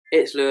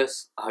It's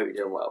Lewis, I hope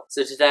you're doing well.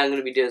 So today I'm going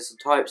to be doing some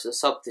types of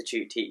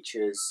substitute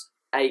teachers,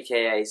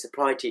 aka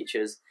supply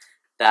teachers,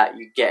 that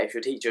you get if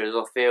your teacher is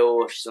off ill,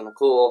 or she's on a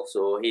course,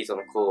 or he's on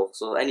a course,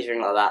 or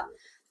anything like that.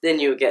 Then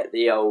you'll get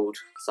the old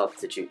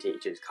substitute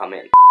teachers come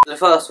in. The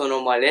first one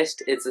on my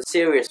list is a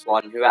serious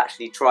one who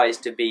actually tries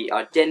to be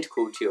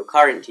identical to your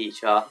current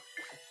teacher,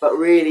 but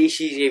really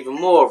she's even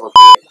more of a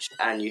bitch,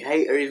 and you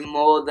hate her even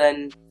more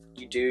than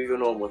you do your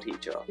normal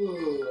teacher.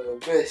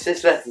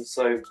 This lesson's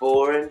so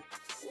boring.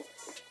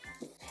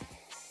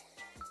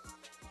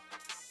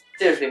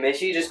 Seriously,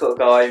 miss, you just got to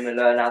go home and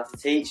learn how to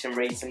teach and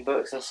read some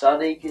books and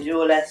study, because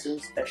your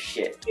lessons are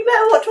shit. You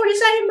better watch what you're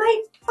saying,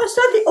 mate. I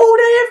study all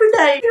day, every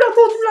day. You don't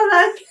talk to me like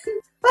that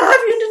again. I'll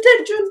have you in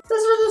detention.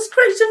 That's a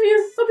disgrace of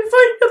you. I'll be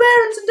phoning your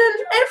parents and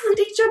telling every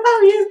teacher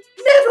about you.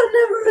 Never,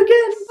 never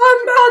again.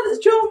 I'm out of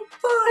this job.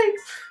 Bye.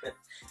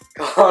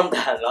 Calm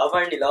down, I've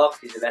only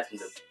laughed because your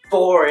lessons are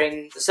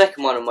boring. The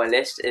second one on my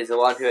list is the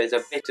one who is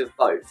a bit of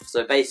both.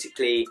 So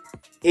basically,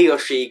 he or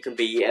she can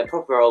be a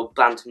proper old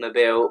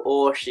bantamobile,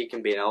 or she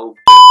can be an old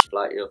bitch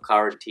like your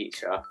current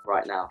teacher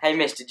right now. Hey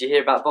miss, did you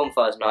hear about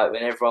bonfires night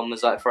when everyone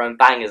was like throwing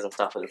bangers and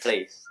stuff at the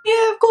police?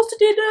 Yeah, of course I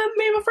did.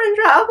 Me and my friends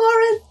were out of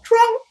our heads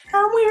drunk,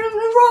 and we were having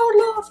a roll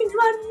laughing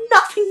about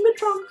nothing but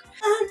drunk.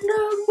 And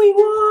we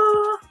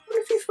were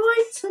having a few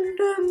fights and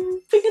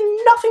thinking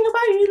nothing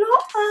about you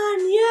lot.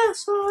 And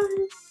yes,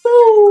 I'm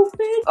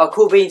stupid. Oh,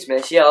 cool beans,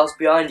 miss. Yeah, I was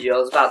behind you. I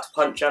was about to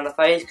punch you on the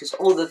face because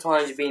all the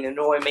times you've been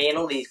annoying me and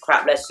all these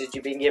crap lessons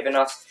you've been giving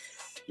us.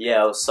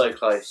 Yeah, I was so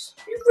close.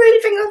 You really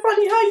think that's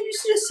funny how you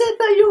just said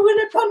that you were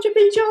going to punch a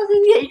teacher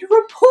and get you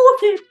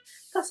reported?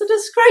 That's a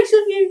disgrace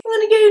of you. I'm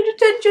going to get you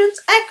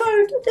detentions,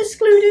 echoed,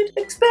 excluded,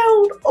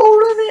 expelled, all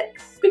of it.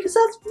 Because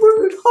that's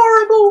rude,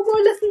 horrible. My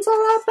lessons are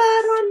that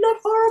bad. I'm not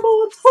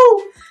horrible at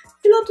all.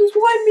 You lot just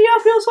wind me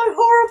up. You're so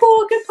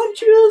horrible. I can punch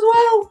you as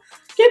well.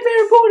 Get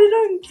me reported. I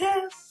don't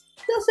care.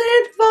 That's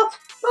it. Fuck.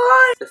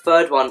 Bye. The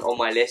third one on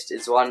my list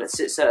is the one that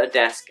sits at her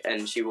desk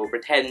and she will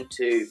pretend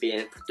to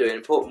be doing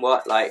important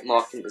work like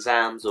marking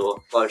exams,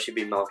 or well, she'll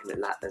be marking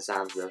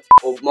exams,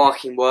 or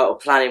marking work,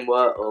 or planning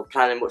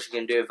what she's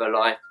going to do with her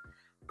life.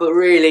 But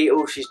really,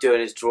 all she's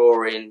doing is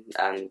drawing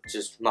and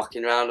just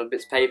mucking around with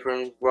bits of paper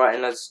and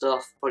writing loads of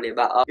stuff. Probably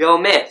about her. Yo,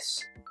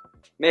 miss,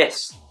 I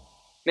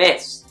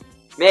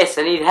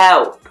need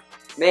help.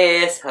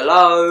 Miss,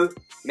 hello.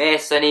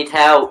 Miss, I need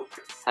help.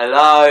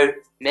 Hello,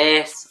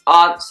 miss,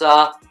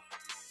 answer.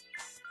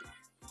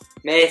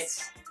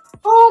 Miss.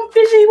 Oh, I'm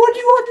busy. What do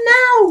you want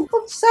now? For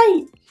God's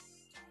sake.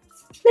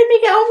 Let me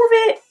get on with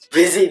it.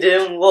 Busy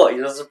doing what?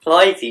 You're a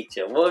supply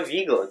teacher. What have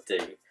you got to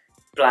do?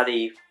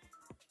 Bloody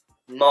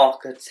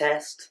marker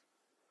test?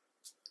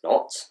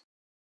 Not.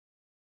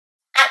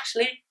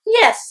 Actually,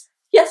 yes.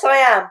 Yes, I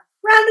am.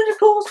 Round of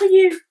applause for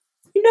you.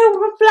 You know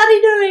what I'm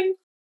bloody doing.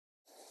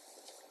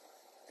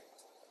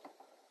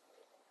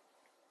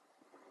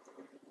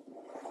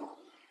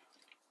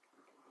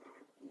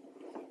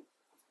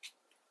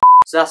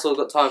 So that's all I've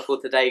got time for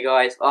today,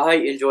 guys. I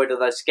hope you enjoyed all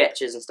those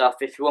sketches and stuff.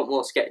 If you want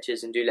more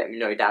sketches, then do let me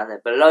know down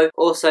there below.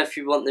 Also, if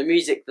you want the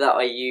music that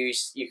I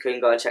use, you can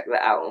go and check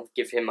that out and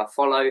give him a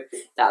follow.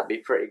 That would be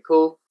pretty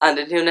cool. And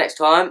until next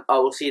time, I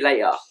will see you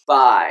later.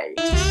 Bye.